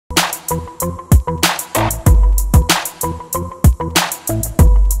What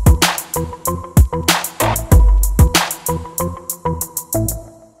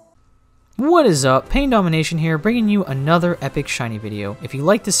is up? PainDomination here, bringing you another epic shiny video. If you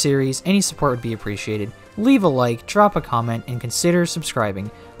like the series, any support would be appreciated. Leave a like, drop a comment, and consider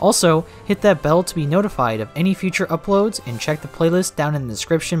subscribing. Also, hit that bell to be notified of any future uploads, and check the playlist down in the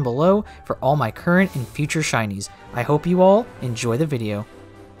description below for all my current and future shinies. I hope you all enjoy the video.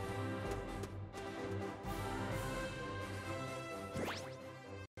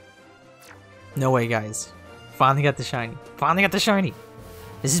 No way, guys. Finally got the shiny. Finally got the shiny!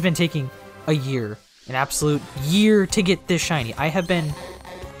 This has been taking a year, an absolute year to get this shiny. I have been,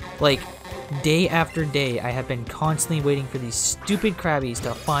 like, day after day, I have been constantly waiting for these stupid Krabbies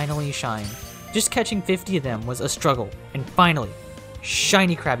to finally shine. Just catching 50 of them was a struggle, and finally,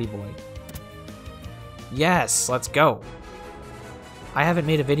 shiny Krabby boy. Yes, let's go. I haven't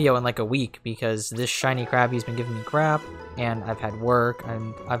made a video in like a week because this shiny Krabby has been giving me crap, and I've had work,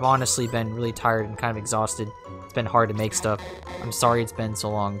 and I've honestly been really tired and kind of exhausted. It's been hard to make stuff. I'm sorry it's been so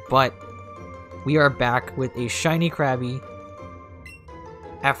long, but we are back with a shiny Krabby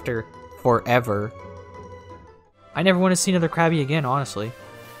after forever. I never want to see another Krabby again, honestly.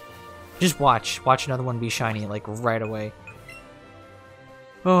 Just watch another one be shiny, like, right away.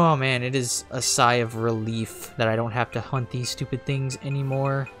 Oh man, it is a sigh of relief that I don't have to hunt these stupid things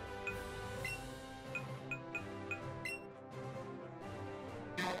anymore.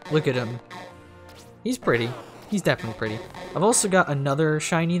 Look at him. He's pretty. He's definitely pretty. I've also got another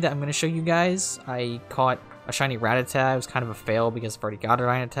shiny that I'm going to show you guys. I caught a shiny Rattata. It was kind of a fail because I've already got a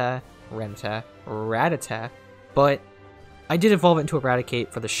Rattata. But I did evolve it into a Raticate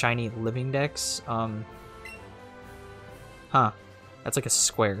for the shiny Living Dex. That's like a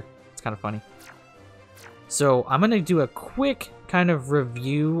square. It's kind of funny. So I'm going to do a quick kind of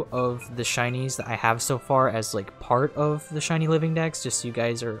review of the shinies that I have so far as like part of the shiny Living Dex, just so you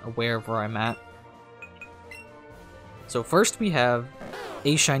guys are aware of where I'm at. So first we have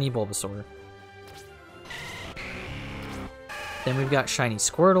a shiny Bulbasaur. Then we've got shiny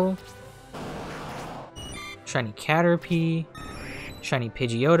Squirtle, shiny Caterpie, shiny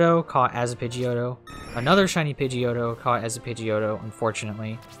Pidgeotto, caught as a Pidgeotto, another shiny Pidgeotto, caught as a Pidgeotto,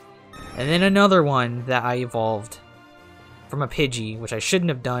 unfortunately, and then another one that I evolved from a Pidgey, which I shouldn't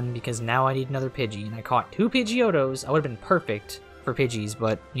have done because now I need another Pidgey, and I caught two Pidgeottos. I would have been perfect for Pidgeys,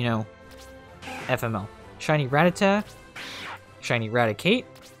 but, you know, FML. Shiny Rattata, shiny Raticate,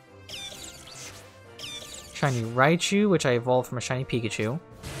 shiny Raichu, which I evolved from a shiny Pikachu,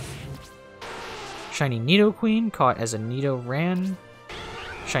 shiny Nidoqueen, caught as a Nidoran,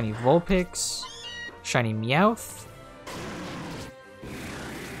 shiny Vulpix, shiny Meowth,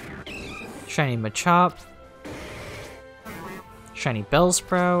 shiny Machop, shiny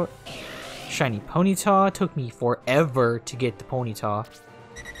Bellsprout, shiny Ponyta. Took me forever to get the Ponyta.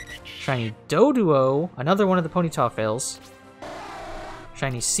 Shiny Doduo, another one of the Ponyta fails.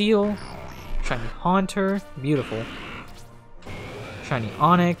 Shiny Seal, shiny Haunter, beautiful. Shiny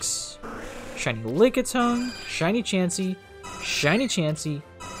Onyx, shiny Lickitung, shiny Chansey, shiny Chansey,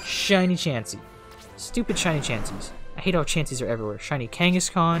 shiny Chansey. Stupid shiny Chanseys. I hate how Chanseys are everywhere. Shiny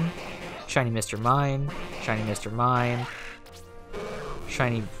Kangaskhan, shiny Mr. Mime, shiny Mr. Mime,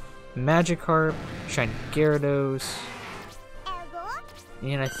 shiny Magikarp, shiny Gyarados.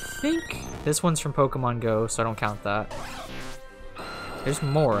 And I think this one's from Pokemon Go, so I don't count that. There's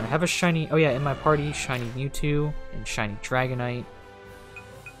more. I have a shiny... Oh yeah, in my party, shiny Mewtwo and shiny Dragonite.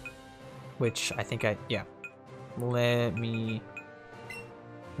 Which I think yeah. Let me...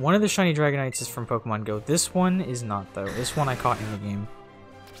 One of the shiny Dragonites is from Pokemon Go. This one is not, though. This one I caught in the game.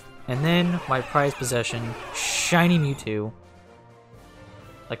 And then my prized possession, shiny Mewtwo.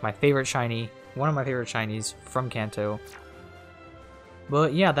 Like my favorite shiny. One of my favorite shinies from Kanto.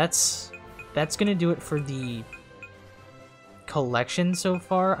 But yeah, that's gonna do it for the collection so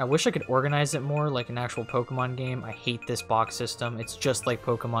far. I wish I could organize it more like an actual Pokemon game. I hate this box system. It's just like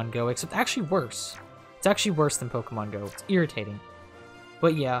Pokemon Go, except actually worse. It's actually worse than Pokemon Go. It's irritating.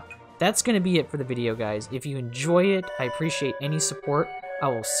 But yeah, that's gonna be it for the video, guys. If you enjoy it, I appreciate any support. I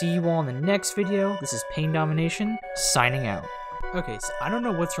will see you all in the next video. This is PainDomination, signing out. Okay, so I don't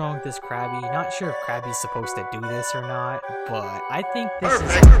know what's wrong with this Krabby. Not sure if Krabby's supposed to do this or not, but I think this is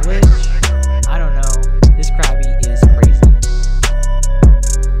a glitch.